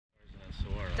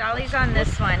Dolly's on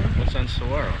this one. What's on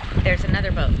Saguaro? There's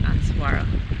another boat on Saguaro.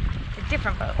 It's a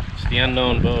different boat. It's the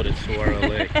unknown boat at Saguaro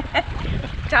Lake.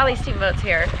 Dolly Steamboat's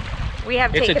here. We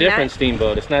have It's taken a different that.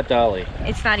 steamboat. It's not Dolly.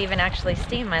 It's not even actually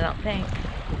steam, I don't think.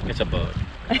 It's a boat.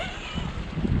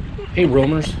 Hey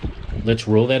roamers, let's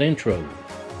roll that intro.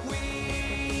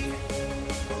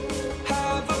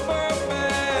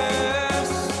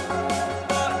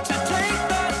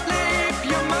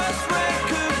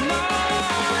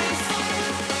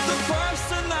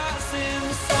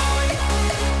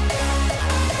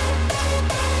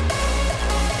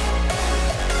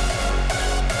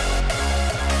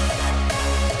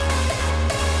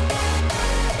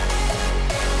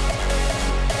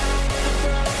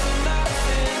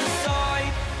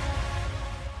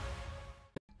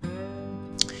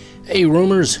 Hey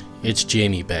roamers, it's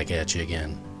Jamie back at you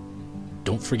again.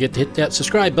 Don't forget to hit that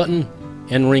subscribe button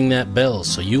and ring that bell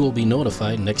so you will be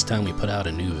notified next time we put out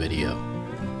a new video.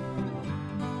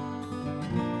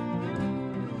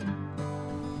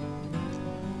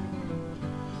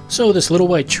 So this little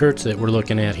white church that we're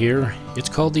looking at here, it's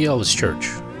called the Elvis Church.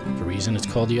 The reason it's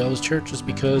called the Elvis Church is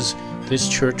because this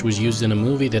church was used in a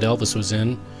movie that Elvis was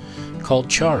in called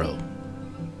Charro.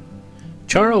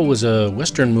 Charro was a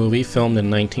Western movie filmed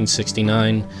in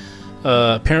 1969.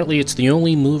 Apparently it's the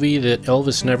only movie that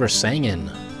Elvis never sang in.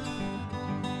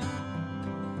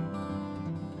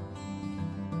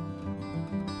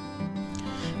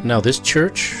 Now this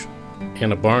church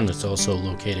and a barn that's also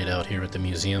located out here at the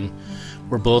museum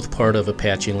were both part of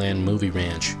Apache Land Movie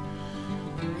Ranch.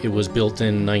 It was built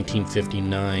in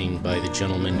 1959 by the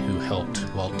gentleman who helped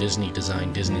Walt Disney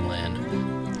design Disneyland.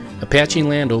 Apache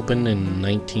Land opened in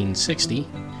 1960,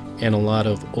 and a lot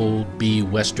of old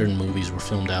B-Western movies were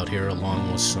filmed out here,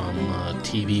 along with some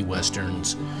TV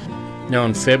Westerns. Now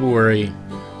in February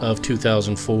of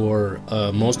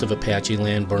 2004, most of Apache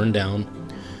Land burned down.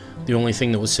 The only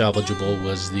thing that was salvageable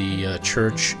was the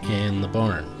church and the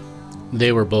barn.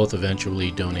 They were both eventually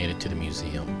donated to the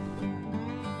museum.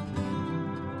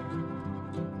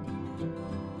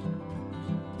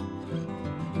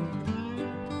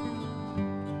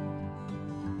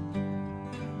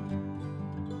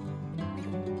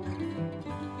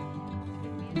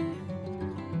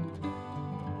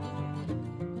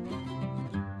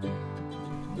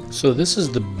 So this is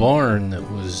the barn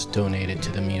that was donated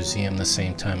to the museum the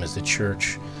same time as the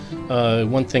church.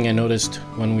 One thing I noticed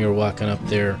when we were walking up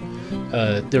there,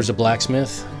 there's a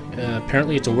blacksmith.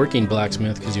 Apparently it's a working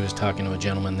blacksmith because he was talking to a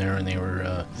gentleman there, and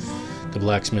the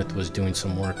blacksmith was doing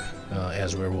some work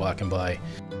as we were walking by.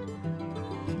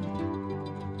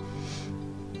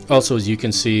 Also, as you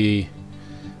can see,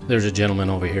 there's a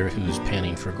gentleman over here who's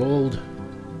panning for gold.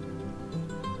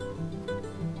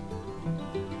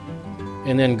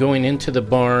 And then going into the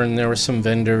barn, there were some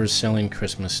vendors selling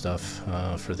Christmas stuff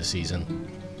for the season.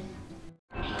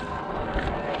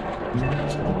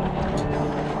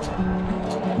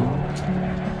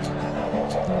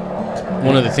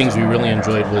 One of the things we really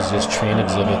enjoyed was this train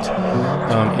exhibit.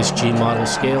 It's G model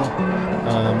scale,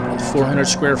 400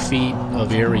 square feet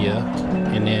of area,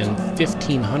 and then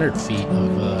 1,500 feet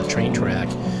of train track.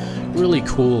 Really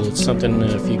cool. It's something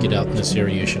if you get out in this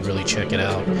area you should really check it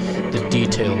out. The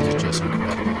detail is just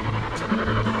incredible.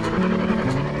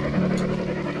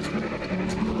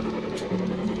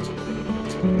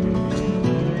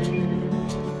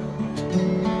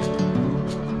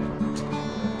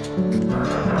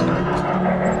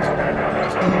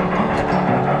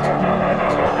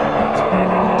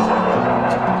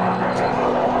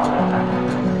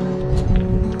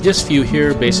 This view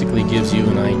here basically gives you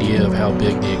an idea of how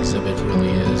big the exhibit really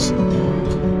is.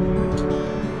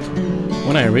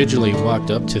 When I originally walked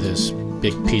up to this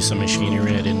big piece of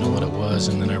machinery, I didn't know what it was,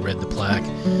 and then I read the plaque.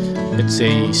 It's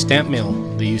a stamp mill.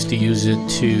 They used to use it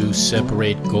to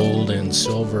separate gold and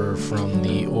silver from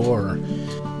the ore.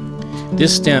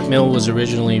 This stamp mill was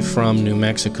originally from New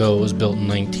Mexico. It was built in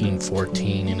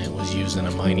 1914, and it was used in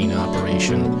a mining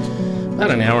operation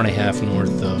about an hour and a half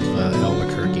north of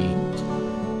Albuquerque.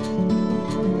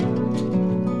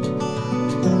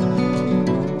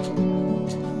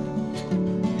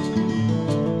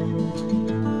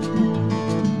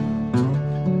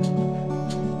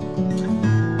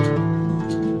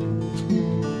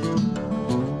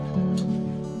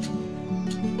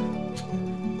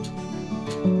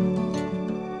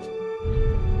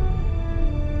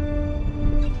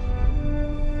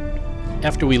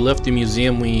 After we left the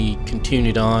museum, we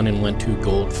continued on and went to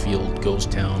Goldfield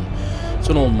Ghost Town. It's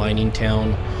an old mining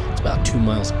town. It's about 2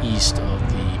 miles east of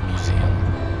the museum.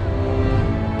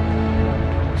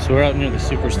 So we're out near the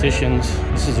Superstitions.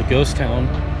 This is a ghost town.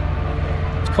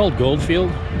 It's called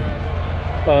Goldfield.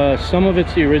 Some of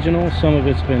it's the original, some of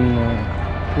it's been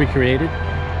recreated.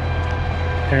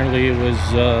 Apparently it was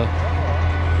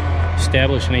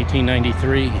established in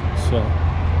 1893, so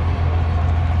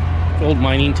old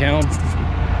mining town.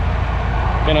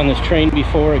 Been on this train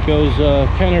before. It goes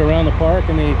kind of around the park,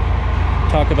 and they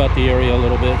talk about the area a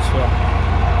little bit. So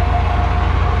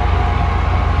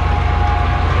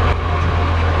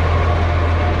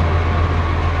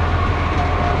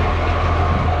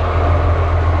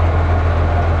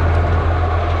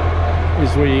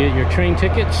this is where you get your train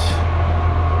tickets.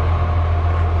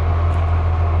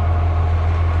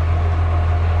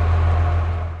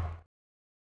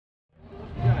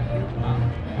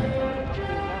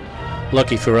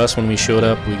 Lucky for us, when we showed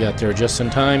up, we got there just in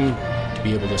time to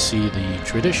be able to see the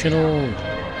traditional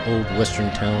old western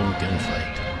town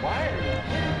gunfight.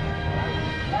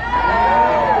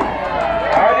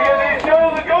 Alright, to get these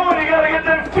shows going, you gotta get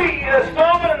them feet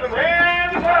stomping and the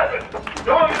hands clapping.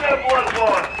 Don't get that blood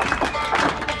flowing.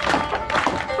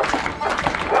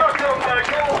 Welcome to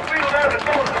Goldfield,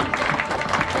 Arizona.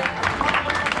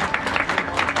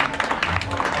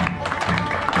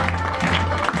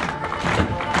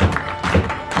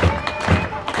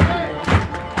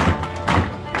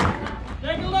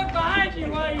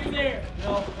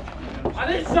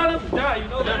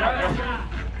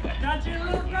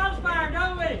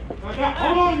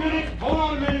 Hold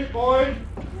on a minute, boys.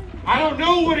 I don't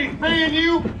know what he's paying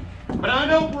you, but I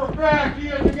know for a fact he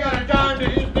hasn't got a dime to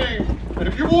his name. And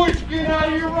if you boys get out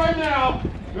of here right now,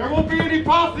 there won't be any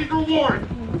posses or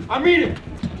warrants. I mean it.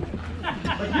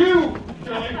 But you,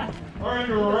 Shelley, are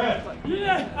under arrest.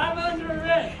 Yeah, I'm under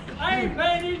arrest. I ain't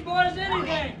paying these boys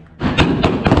anything.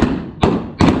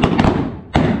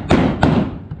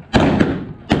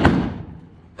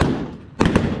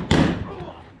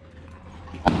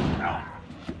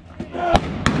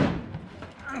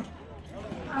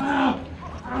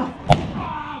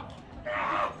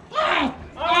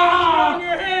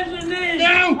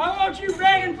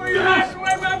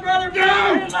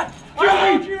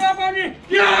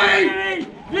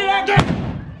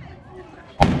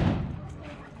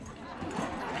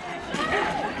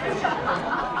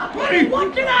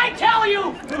 What did I tell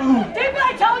you? Didn't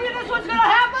I tell you this was going to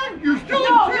happen? You're still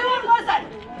no, in you didn't listen.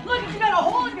 Look, you got a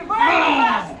hole in your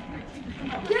brain.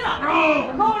 Get up.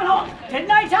 We're going home.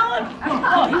 Didn't I tell him?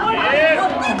 Oh, he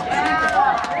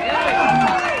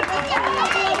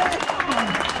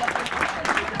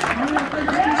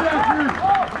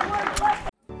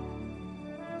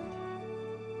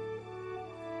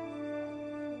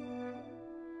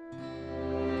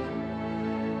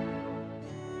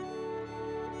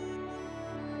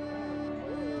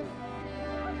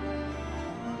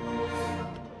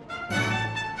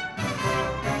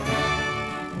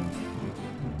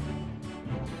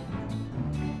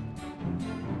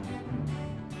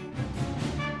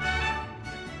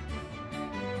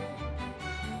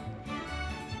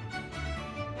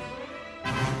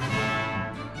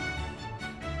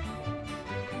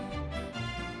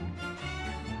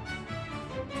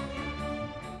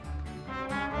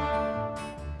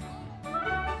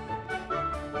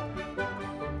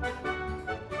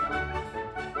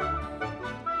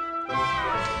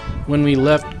When we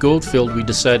left Goldfield, we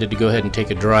decided to go ahead and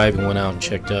take a drive and went out and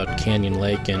checked out Canyon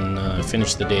Lake and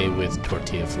finished the day with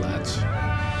tortilla flats.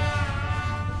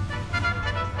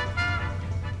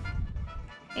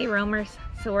 Hey roamers,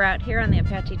 so we're out here on the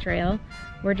Apache Trail.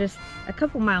 We're just a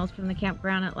couple miles from the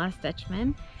campground at Last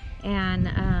Dutchman, and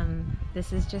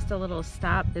this is just a little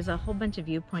stop. There's a whole bunch of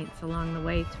viewpoints along the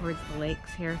way towards the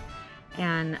lakes here,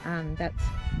 and that's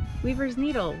Weaver's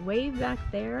Needle way back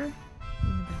there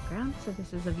in the background, so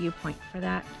this is a viewpoint for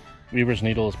that. Weaver's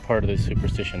Needle is part of the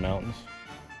Superstition Mountains.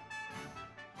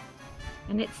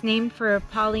 And it's named for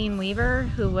Pauline Weaver,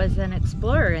 who was an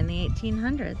explorer in the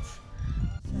 1800s.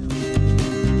 So.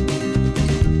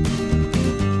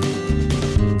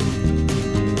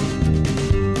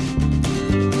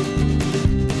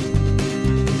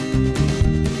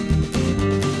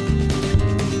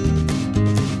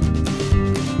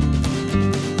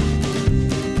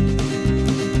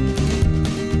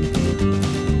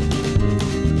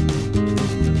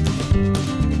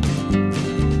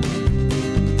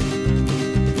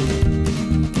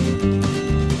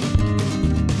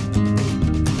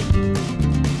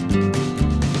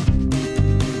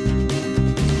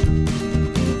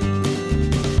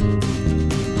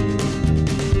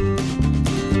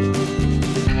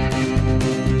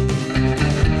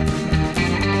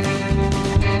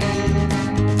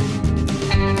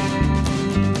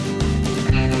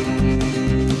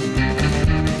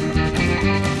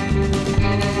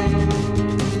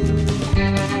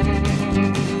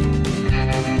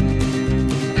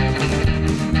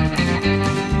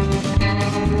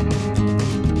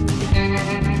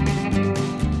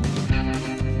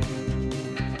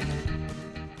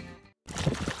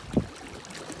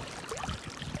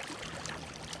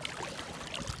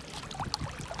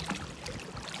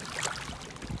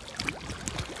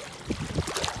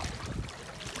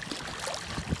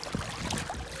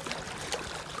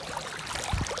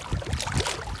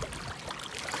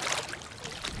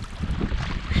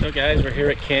 Well guys, we're here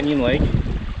at Canyon Lake.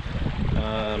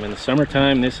 In the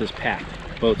summertime this is packed.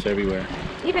 Boats everywhere.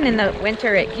 Even in the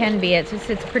winter it can be. It's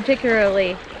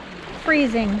particularly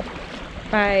freezing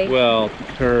by... Well,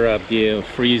 her idea of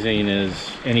freezing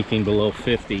is anything below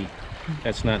 50.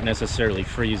 That's not necessarily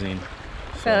freezing.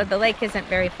 So the lake isn't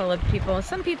very full of people.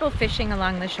 Some people fishing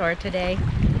along the shore today.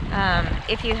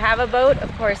 If you have a boat,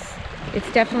 of course, it's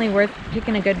definitely worth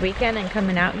picking a good weekend and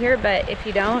coming out here. But if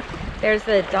you don't, there's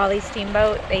the Dolly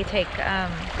Steamboat. They take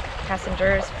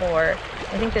passengers for,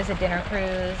 I think there's a dinner cruise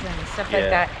and stuff like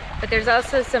that. But there's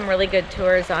also some really good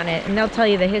tours on it, and they'll tell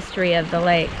you the history of the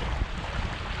lake.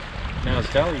 Now, is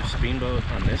Dolly's Steamboat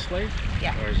on this lake?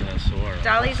 Yeah. Or is it on Saguaro?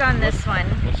 Dolly's on this one.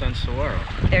 What's on Saguaro?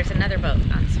 There's another boat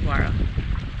on Saguaro.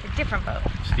 A different boat.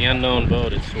 It's the unknown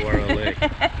boat at Saguaro Lake.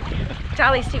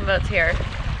 Dolly Steamboat's here.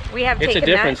 We have It's taken a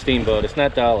different that. steamboat. It's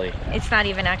not Dolly. It's not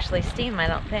even actually steam, I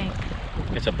don't think.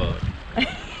 It's a boat.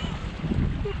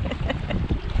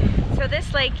 So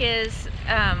this lake is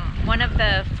one of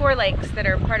the 4 lakes that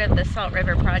are part of the Salt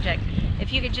River Project.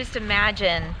 If you could just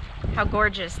imagine how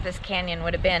gorgeous this canyon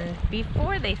would have been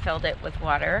before they filled it with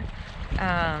water.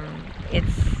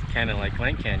 It's Kind of like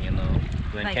Glen Canyon though.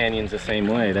 Glen Like Canyon's the same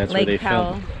way. That's Lake where they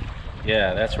Powell. filmed.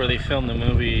 Yeah, that's where they filmed the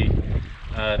movie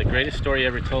The Greatest Story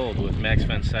Ever Told with Max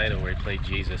von Sydow, where he played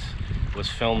Jesus. Was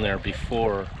filmed there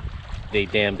before they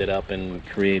dammed it up and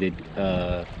created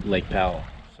Lake Powell.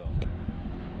 So.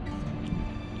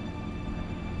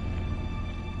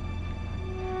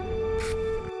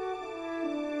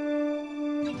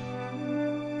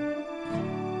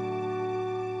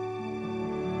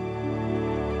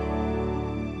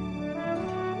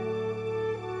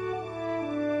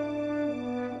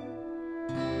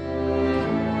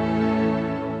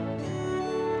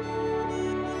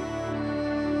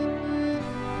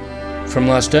 From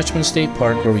Lost Dutchman State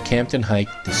Park, where we camped and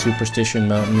hiked, the Superstition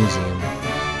Mountain Museum,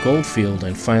 Goldfield,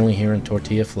 and finally here in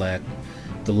Tortilla Flat,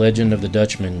 the legend of the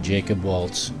Dutchman, Jacob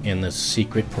Waltz, and the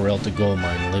secret Peralta gold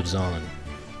mine lives on.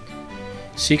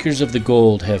 Seekers of the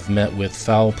gold have met with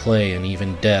foul play and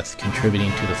even death,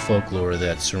 contributing to the folklore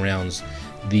that surrounds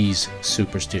these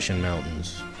Superstition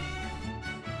Mountains.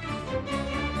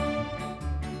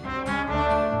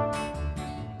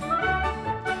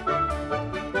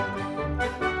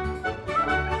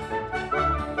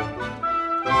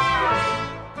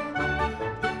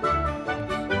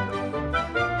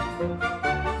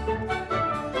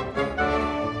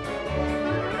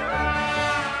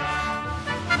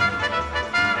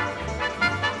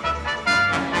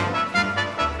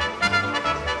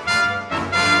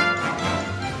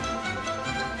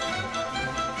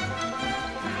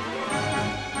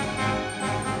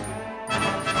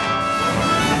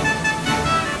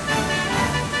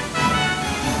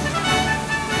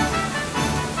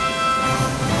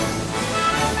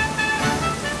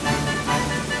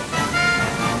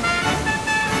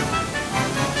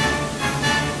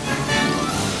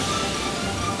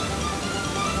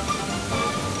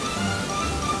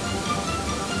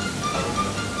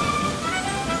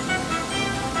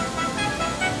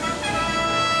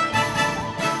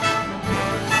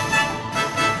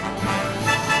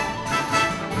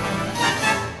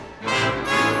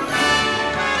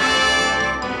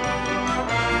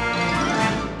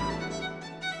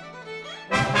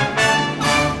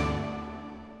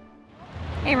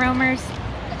 Hey roamers,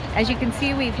 as you can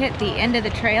see we've hit the end of the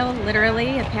trail,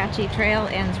 literally. Apache Trail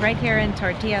ends right here in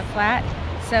Tortilla Flat.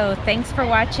 So thanks for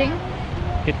watching.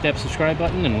 Hit that subscribe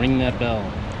button and ring that bell.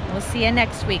 We'll see you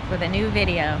next week with a new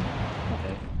video.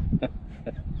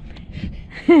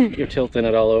 You're tilting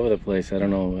it all over the place. I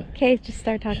don't know. Okay, just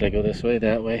start talking. Should I go this way,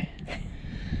 that way?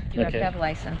 You have to have a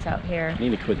license out here. You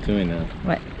need to quit doing that.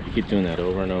 What? You keep doing that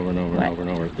over and over and over and over and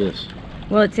over. This.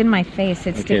 Well, it's in my face.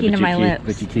 It's sticking to my lips.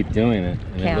 But you keep doing it,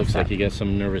 and Okay, it looks I'll like you got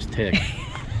some nervous tick.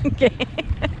 Okay.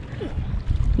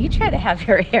 You try to have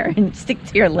your hair and stick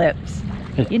to your lips.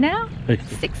 You know?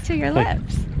 Sticks to your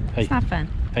lips. Hey. It's not fun.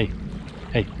 Hey.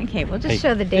 Hey. Okay, we'll just Hey.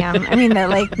 show the dam. I mean the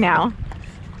lake now.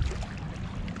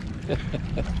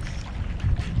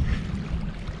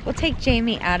 We'll take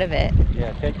Jamie out of it.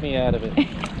 Yeah, take me out of it.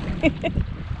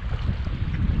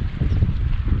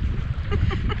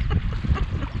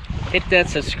 Hit that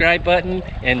subscribe button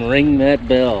and ring that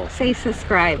bell. Say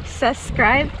subscribe.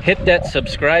 Subscribe. Hit that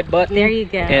subscribe button There you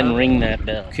go. and ring that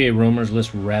bell. Okay, roamers,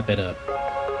 let's wrap it up.